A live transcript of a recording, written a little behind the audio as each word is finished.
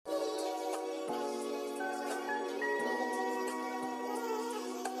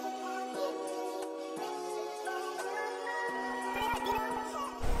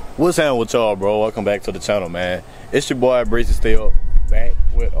What's happening with y'all, bro? Welcome back to the channel, man. It's your boy BracyStayUp, back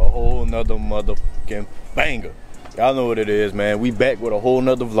with a whole nother motherfucking banger. Y'all know what it is, man. We back with a whole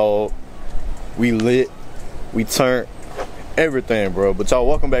nother vlog. We lit, we turned, everything, bro. But y'all,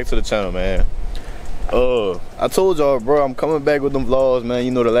 welcome back to the channel, man. I told y'all, bro, I'm coming back with them vlogs, man.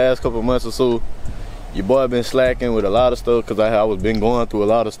 You know, the last couple months or so, your boy been slacking with a lot of stuff because I was been going through a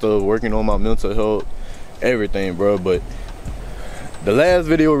lot of stuff, working on my mental health, everything, bro. But the last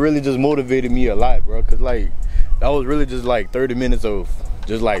video really just motivated me a lot, bro, because like that was really just like 30 minutes of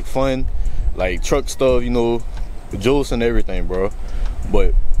just like fun, like truck stuff, you know, jokes and everything, bro.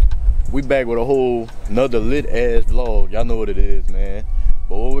 But we back with a whole another lit ass vlog. Y'all know what it is, man.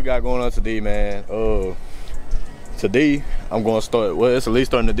 But what we got going on today, man, today I'm gonna start, well, it's a late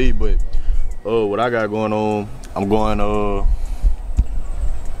starting today, but what I got going on, I'm going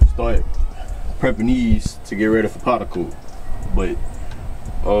start prepping these to get ready for powder coat. But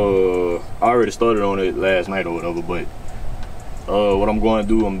I already started on it last night or whatever. But what I'm going to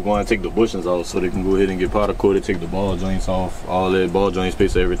do, I'm going to take the bushings off so they can go ahead and get powder coated, take the ball joints off, all that ball joint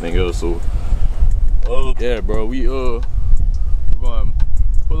space and everything else. So yeah, bro, we're going to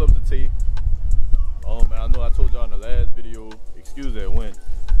pull up the tape. Man, I know I told y'all in the last video, excuse that wind.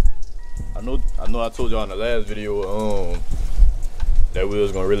 I know I told y'all in the last video that we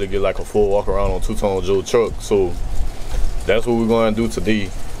was gonna really get like a full walk around on two-tone Joe truck. So that's what we're gonna do today,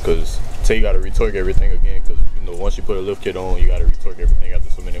 cause Tay gotta retorque everything again, cause you know once you put a lift kit on, you gotta retorque everything after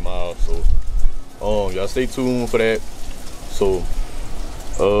so many miles. So y'all stay tuned for that. So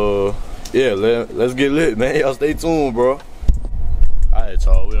yeah, let's get lit, man. Y'all stay tuned, bro. Alright,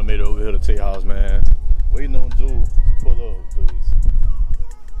 y'all, we done made it over here to Tay house, man. Waiting on Joe to pull up, cause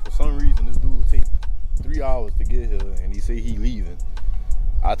for some reason this dude take 3 hours to get here, and he say he leaving.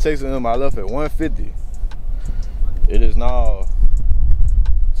 I texted him I left at 1:50. It is now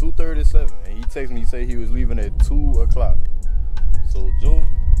 2:37, and he texted me, he said he was leaving at 2 o'clock. So Joe,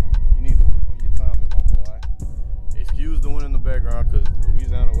 you need to work on your timing, my boy. Excuse the wind in the background, cause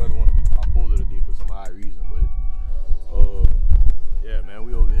Louisiana weather want to be bipolar today for some odd reason. But yeah, man,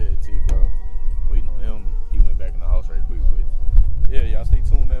 we over here at T, bro. Waiting on him. He went back in the house right quick, but yeah, y'all stay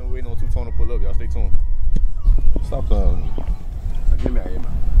tuned, man. We're waiting on two-tone to pull up. Y'all stay tuned. Stop playing. Give me a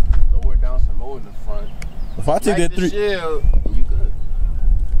lower down some more in the front. If I take that shield, you good.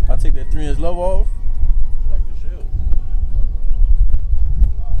 If I take that 3-inch level off, like the shield.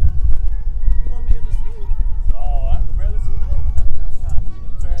 You want me to see? oh, I can barely see that.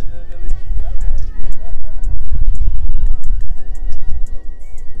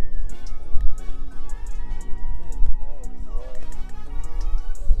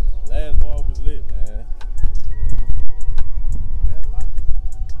 Last ball was lit, man. We had a lot going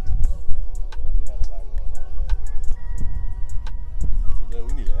on, man. So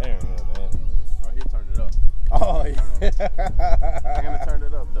we need an air in here, man. Oh, he turned it up. Oh, yeah. Hannah turned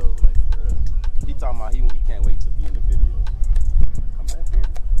it up, though, like, for real. He talking about he can't wait to be in the video. Come back here.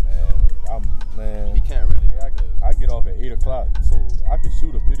 Man, he can't really. I get off at 8 o'clock, so I can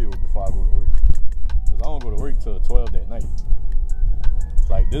shoot a video before I go to work. Because I don't go to work till 12 that night.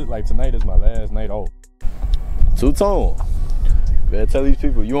 Like tonight is my last night off. Two-tone. Better tell these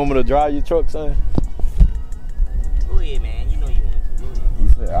people, you want me to drive your truck, son? Go ahead, man. You know you want to. Go ahead. He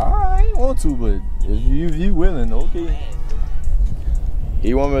said, I ain't want to, but if you willing, okay.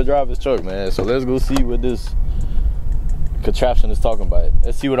 He want me to drive his truck, man. So let's go see what this contraption is talking about.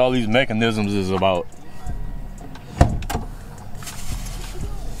 Let's see what all these mechanisms is about.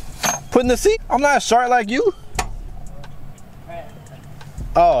 Putting the seat? I'm not short like you.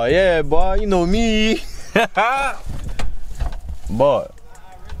 Oh yeah, boy, you know me. But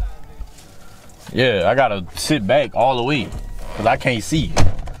yeah, I gotta sit back all the way because I can't see.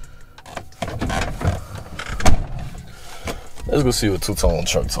 Let's go see what two-tone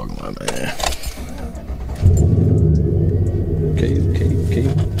truck talking about, man. Okay.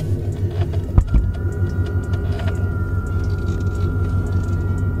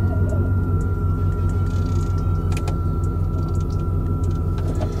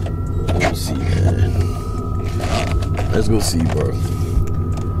 Let's go see, bro.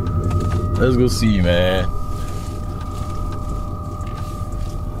 Let's go see, man.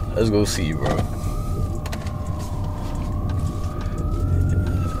 Let's go see, bro.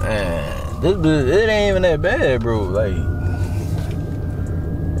 Man, it ain't even that bad, bro. Like,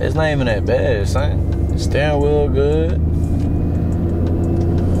 it's not even that bad, son. Steering wheel good.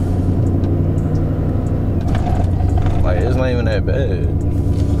 Like, it's not even that bad.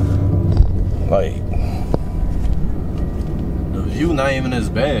 Like, the view not even as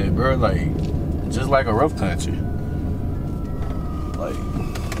bad, bro. Like, just like a rough country. Like,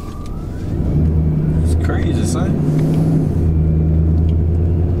 crazy, son.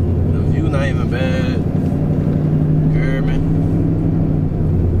 The view not even bad. You heard me?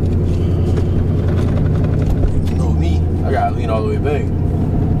 You know me, I gotta lean all the way back.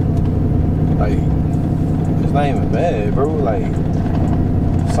 Like, it's not even bad, bro. Like,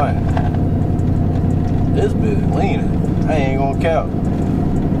 son, this bitch is leaning. I ain't gonna count.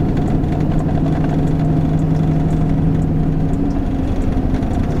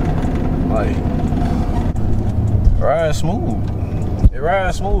 Like, ride smooth. It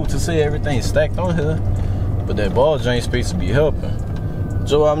rides smooth to see everything stacked on here. But that ball joint space to be helping.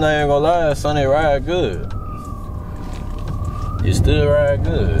 Joe, I'm not even gonna lie, son, it ride good. It still ride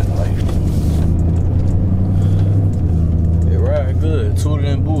good. Like, it ride good. Tooted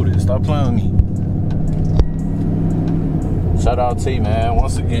and booted. Stop playing with me. Shout out T, man.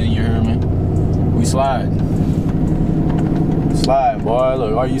 Once again, you hear me? We slide. Slide, boy.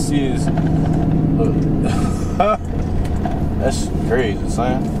 Look, all you see is, look. That's crazy,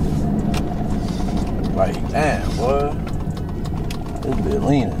 son. Like, damn, boy. This bit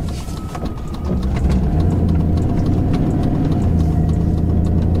leaning.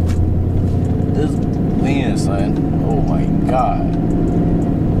 This leaning, son. Oh my God.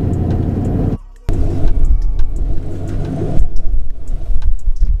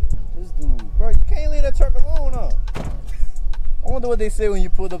 This dude, bro, you can't leave that truck alone, huh? I wonder what they said when you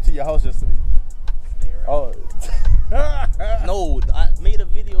pulled up to your house yesterday. Oh. No, I made a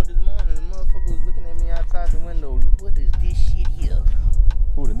video this morning. The motherfucker was looking at me outside the window. Look, what is this shit here?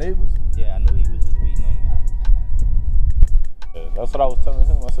 Who, the neighbors? Yeah, I know he was just waiting on me. Yeah, that's what I was telling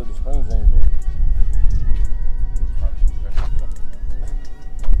him. I said the springs ain't moving.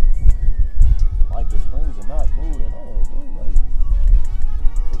 Like, the springs are not moving at all, bro. Like,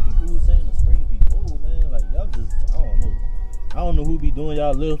 the people who saying the springs be cold, man, like, y'all just, I don't know. I don't know who be doing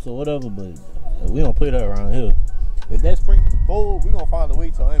y'all lifts or whatever, but we don't play that around here. If that spring be bold, we gonna find a way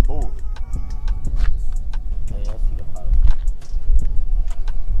to unbold. Yeah, I see the powder.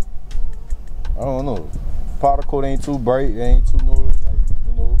 I don't know. Powder coat ain't too bright, it ain't too like,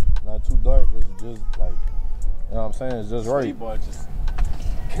 you know, not too dark. It's just like, you know what I'm saying? It's just right. Boy, just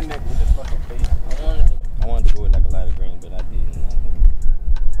connect with his fucking face. I wanted to go with like a lighter green, but I didn't.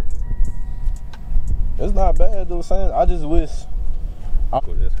 It's not bad though, son. I just wish.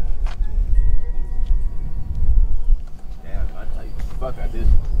 Go this one. Damn, I tell you, fuck out this.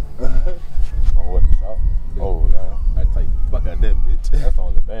 On what the shop? Oh, yeah. I tell you, fuck out that bitch. That's the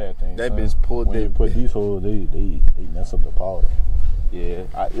only bad thing. That son. bitch pulled when that you put bitch. these holes, they mess up the powder. Yeah,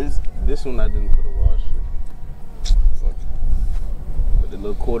 this one I didn't put a wash in. Fuck. But the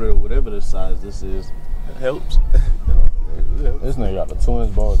little quarter or whatever the size this is, it helps. This nigga got the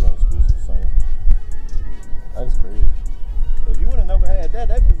 2-inch ball joint space, son. That's crazy. If you would have never had that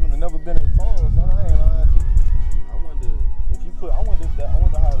bitch would have never been as tall, son. I ain't lying to you. I wonder If you put, I wonder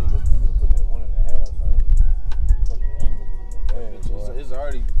how it would look if you would have put that 1.5, son. Fucking angle would have been bad, boy. it's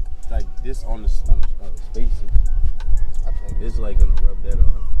already like this on the spacing. I think it's like gonna rub that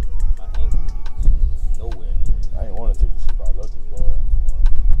off. My ankle is nowhere near. I ain't want to take this shit by lucky, boy.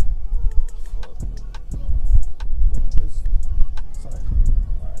 It's, son.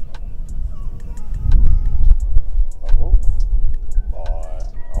 Oh, boy.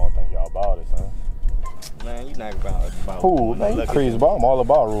 I don't think y'all about it, son. Man, you not about Ooh, man, you crazy, bro. I'm all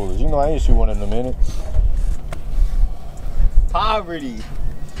about rulers. You know I ain't shoot one in a minute. poverty.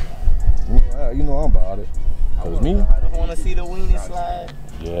 You know I'm about it. Cause me? I want to see the weenie slide.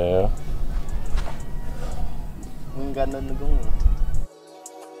 Yeah. We ain't got nothing to go on.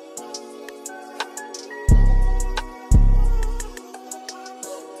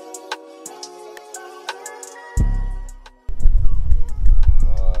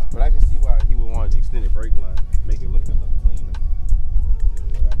 But I can see why he would want extended brake line, make it look a little cleaner.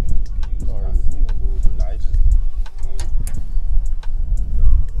 Yeah, I mean, you don't really need them rules, but nah, it's just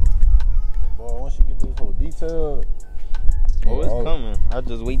Boy, once you get this whole detail, Oh, it's coming. I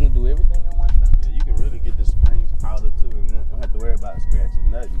just waiting to do everything at one time. yeah, you can really get the springs powder too, and won't have to worry about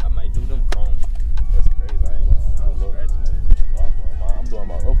scratching nothing. I might do them chrome. That's crazy. I don't scratch nothing. I'm doing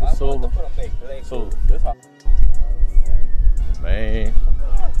my upper silver. Put them back black. So this how, man.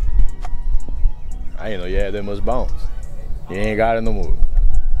 I ain't know you had that much bounce. You ain't got it no more.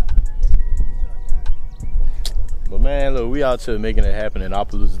 But man, look, we out here making it happen in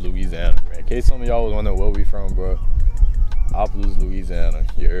Opelousas, Louisiana, bro. In case some of y'all was wondering where we from, bro. Opelousas, Louisiana.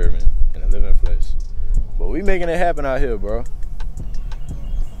 You heard me? In the living flesh. But we making it happen out here, bro.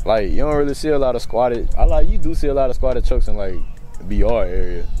 Like, you don't really see a lot of squatted. You do see a lot of squatted trucks in like the BR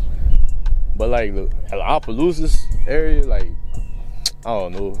area. But like the Opelousas area, like, I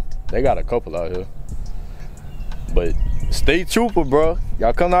don't know. They got a couple out here. But stay trooper, bro.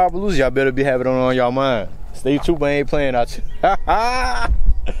 Y'all come to Appaloosa, y'all better be having it on y'all mind. Stay trooper ain't playing out you.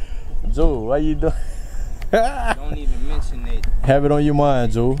 Joe, what you doing? Don't even mention it. Have it on your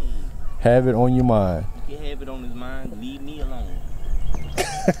mind, Joe. Have it on your mind. You can have it on his mind. Leave me alone.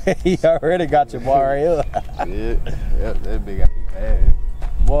 He already got your boy right here. Yeah, that big got me bad.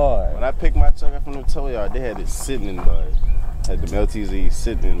 Boy. When I picked my truck up from the tow yard, they had it sitting in mud. Had the LTZ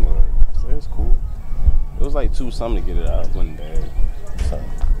sitting in mud. So it was cool. It was like $2 something to get it out. It wasn't bad. So,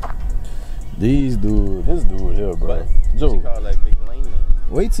 this dude here, bro. Joe, you call that big lane though?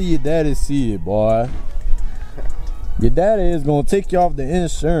 wait till your daddy see it, boy. Your daddy is gonna take you off the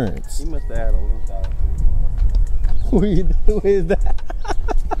insurance. He must have had a link out. Who is that?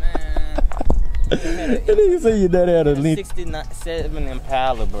 Man. That nigga say your daddy had a link. 67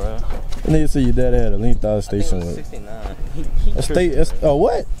 Impala, bro. That nigga say your daddy had a linked out station I think it was with. 69. Oh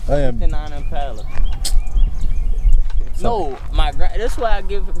what? I am. 69 Impala. No, that's where I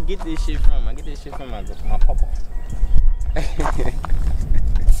get this shit from. I get this shit from my papa.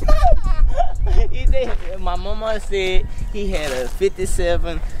 My mama said he had a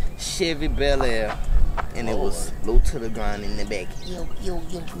 57 Chevy Bel Air, and it was low to the ground in the back. Your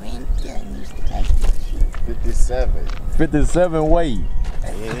granddad used to like that shit. 57. 57 way.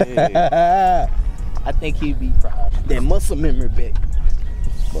 Yeah. I think he'd be proud. That muscle memory back.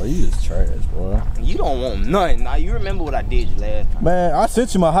 Boy, you just trash, boy. You don't want nothing. Now you remember what I did you last time. Man, I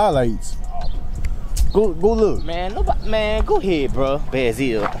sent you my highlights. Go look. Man, go ahead, bro.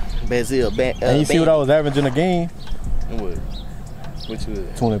 Bazil. And you see what I was averaging a game? What? What you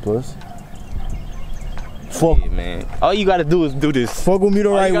was? 20 plus. Fuck. Yeah, man. All you gotta do is do this. Fuck with me the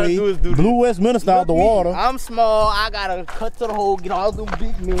right way. Blue Westminster out the water. I'm small. I gotta cut to the hole, get all them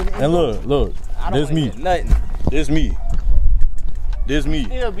big men. And look. This me. Nothing. This me.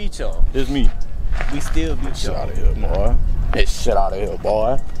 Still beat y'all. This me. We still beat Shit y'all. out of here, boy. Get shit out of here,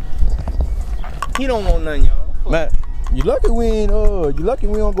 boy. He don't want nothing, y'all. Man, you lucky we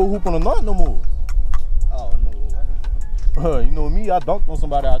don't go hoop on the night no more. Oh no. You know me, I dunked on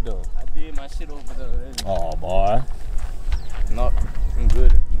somebody out there. I did my shit over there. Oh boy. No, I'm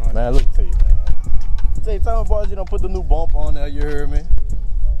good. Man, look to you, man. Tell me boys you don't put the new bump on there, you heard me?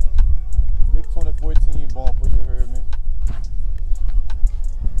 Big 2014 bumper, you heard me?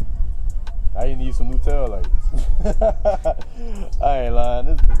 Now you need some new tail lights. I ain't lying,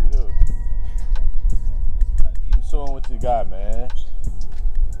 this dude here. Show him what you got, man.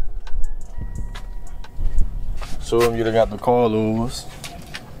 Show him you done got the coilovers.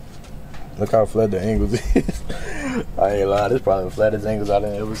 Look how flat the angles is. I ain't lying, this probably the flattest angles I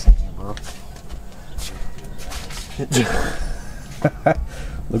done ever seen, bro.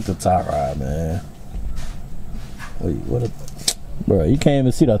 Look the tie ride, man. Wait, what a... Bro, you can't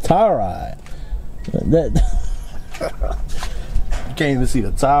even see the tie ride. You can't even see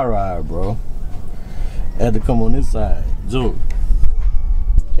the tie ride, bro. I had to come on this side. Joe.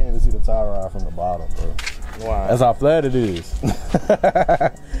 Can't even see the tie ride from the bottom, bro. Wow. That's how flat it is.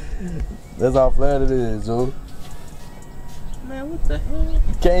 That's how flat it is, Joe. Man, what the hell?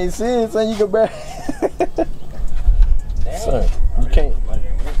 You can't see it, son. You can barely. Son, you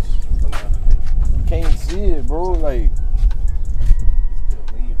can't see it, bro. Like,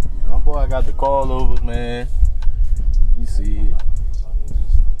 my boy got the coilovers, man. You see it.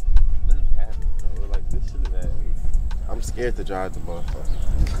 I'm scared to drive the motherfucker.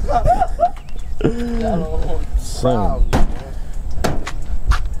 Son,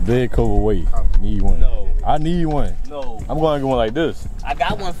 big cover weight. Need one. No. I need one. No. I'm going to go like this. I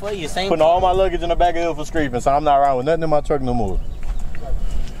got one for you. Same. Putting all my luggage in the back of it for scraping, so I'm not riding with nothing in my truck no more.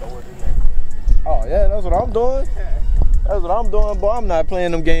 Oh yeah, that's what I'm doing. That's what I'm doing, boy. I'm not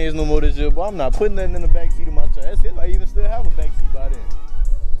playing them games no more this year, boy. I'm not putting nothing in the back seat of my truck. That's it. I even still have a back seat by then.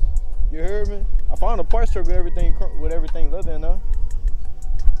 You heard me? I found a parts truck with everything leather in there.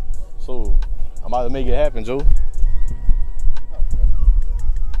 So I'm about to make it happen, Joe.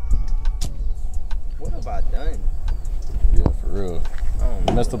 What have I done? Yeah, for real.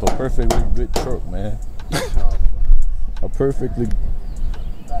 You messed up a perfectly good truck, man. A perfectly.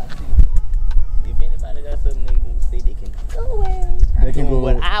 If anybody got something they can say, they can go away. They can go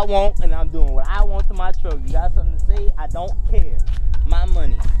what away. I want, and I'm doing what I want to my truck. You got something to say? I don't care. My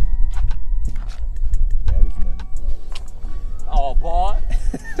money. Daddy's money. Oh, boy.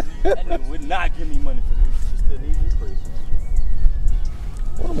 That nigga would not give me money for this. You still need this place.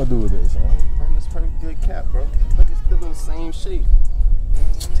 What am I gonna do with this, man? Bro, this pretty good cap, bro. Look, it's still in the same shape.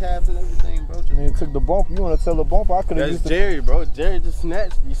 Tabs and everything, bro. Just... Man, took the bump. You want to tell the bump? I could have That's used Jerry, bro. Jerry just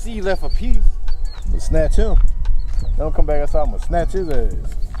snatched. You see, he left a piece. to snatch him. Don't come back outside. I'm gonna snatch his ass.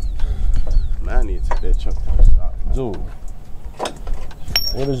 Man, I need to take that truck to the shop. Dude,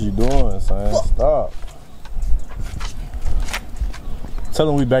 what is you doing, son? Stop. Tell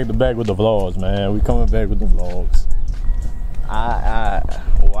them we back to back with the vlogs, man. We coming back with the vlogs. Why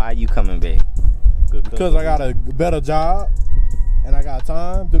are you coming back? Because I got a better job and I got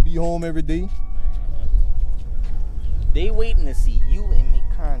time to be home every day. They waiting to see you and make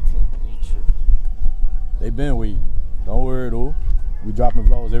content. They been waiting. Don't worry though. We dropping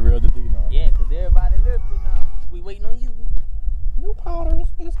vlogs every other day now. Yeah, because everybody lives it now. We waiting on you. New powders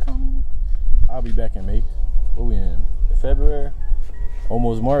is coming. I'll be back in May. What we in? February?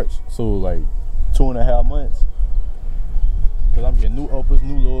 Almost March. So like 2.5 months. Cause I'm getting new uppers,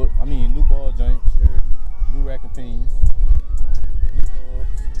 new ball joints, new rack and pins, new clubs,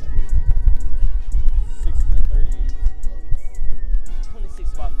 6s and 38s.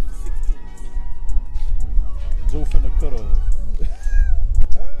 26 about 16. Joe finna cut off.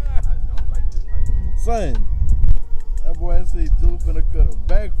 Son, that boy say Joe finna cut a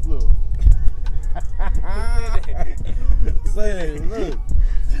backflip. Say, look.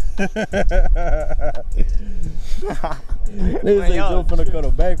 They say Joe finna cut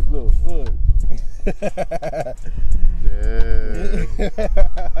a backflip. Look. Yeah.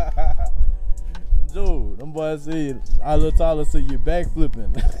 Joe, them boys say, I little Tyler say you're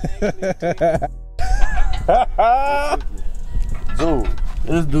backflipping. Dude,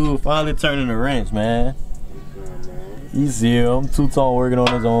 this dude finally turning the wrench, man. He's here. I'm two-tone working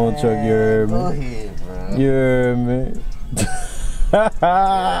on his own truck, you heard me? Go ahead, bro. You heard me?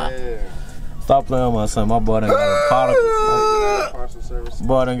 Stop playing with my son. My boy done got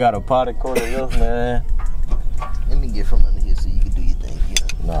a potted quarter lift, man. Let me get from under here so you can do your thing, you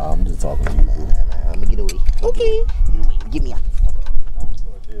know? Nah, I'm just talking to you. Nah, let me get away. Okay. Get away. Get me out.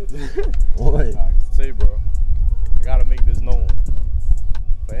 What? Say, bro. I gotta make this known.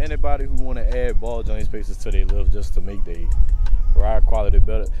 For anybody who wanna add ball joint spaces to their lift just to make their ride quality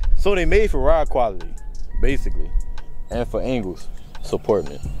better. So they made for ride quality, basically. And for angles, support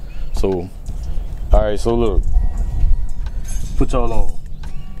me. So, alright, so look. Put y'all on.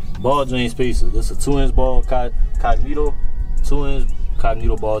 Ball joint spacer. This is a 2-inch ball cognito. 2-inch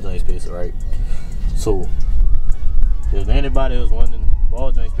cognito ball joint spacer, right? So, if anybody was wondering,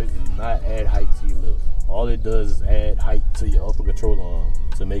 ball joint spacer does not add height to your lift. All it does is add height to your upper control arm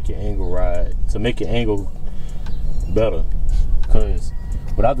to make your angle better. Cause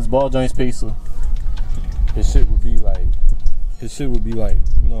without this ball joint spacer, his shit would be like, you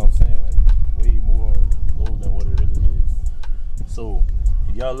know what I'm saying, like way more low than what it really is. So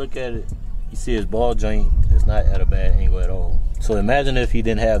if y'all look at it, you see his ball joint is not at a bad angle at all. So imagine if he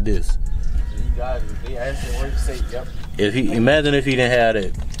didn't have this. You guys, if they actually work, say, yep. Imagine if he didn't have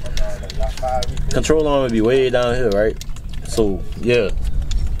that. Control arm would be way down here, right? So yeah,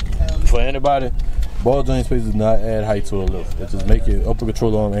 for anybody, ball joint space does not add height to a lift. It just make your upper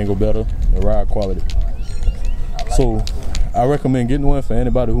control arm angle better and ride quality. So I recommend getting one for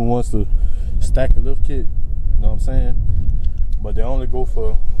anybody who wants to stack a lift kit. You know what I'm saying? But they only go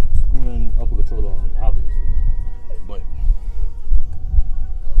for screwing upper control arm, obviously. But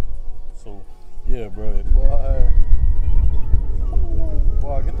so yeah, bro.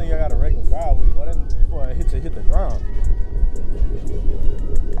 Boy, good thing I got a regular driveway. Boy, I hit the ground.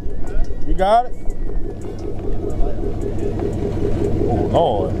 You got it? Oh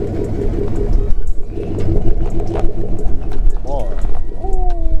Lord. Boy.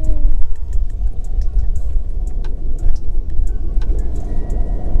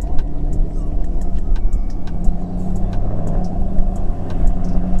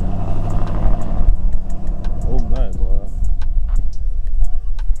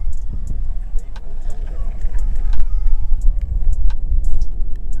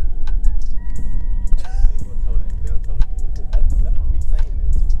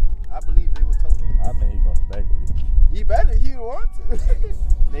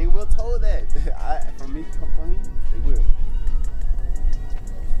 They will tow that. From me, they will.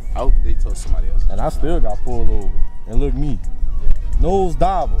 I hope they tow somebody else. And I still got pulled over. And look me. Nose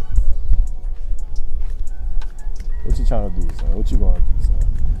diver. What you trying to do, son? What you gonna do, son?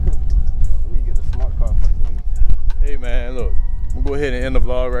 I need to get a smart car for things. Hey man, look. I'm gonna go ahead and end the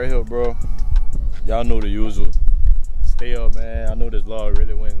vlog right here, bro. Y'all know the usual. Stay up, man. I know this vlog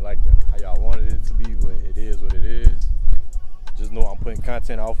really went like how y'all wanted it to be, but it is what it is. Just know I'm putting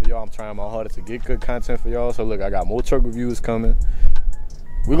content out for y'all. I'm trying my hardest to get good content for y'all. So look, I got more truck reviews coming.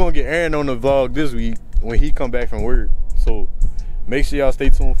 We're gonna get Aaron on the vlog this week when he come back from work. So make sure y'all stay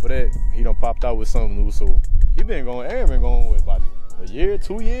tuned for that. He done popped out with something new. So Aaron been going with about a year,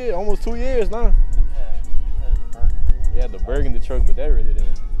 2 years, almost 2 years now. He had the burgundy truck, but that really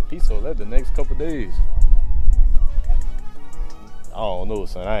didn't. He sold that the next couple days. don't know,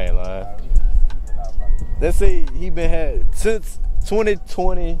 son. I ain't lying. Let's say he been had since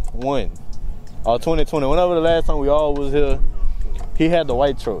 2021 or 2020. Whenever the last time we all was here, he had the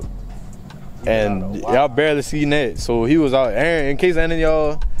white truck. And y'all barely seen that. So he was out. Aaron, in case any of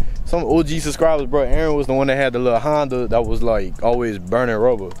y'all, some OG subscribers, bro, Aaron was the one that had the little Honda that was like always burning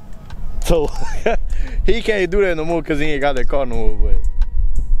rubber. So he can't do that no more because he ain't got that car no more. But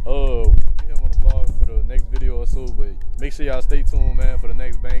we're gonna get him on the vlog for the next video or so. But make sure y'all stay tuned, man, for the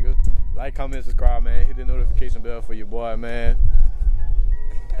next banger. Like, comment, subscribe, man. Hit the notification bell for your boy, man.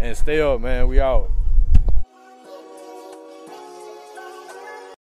 And stay up, man. We out.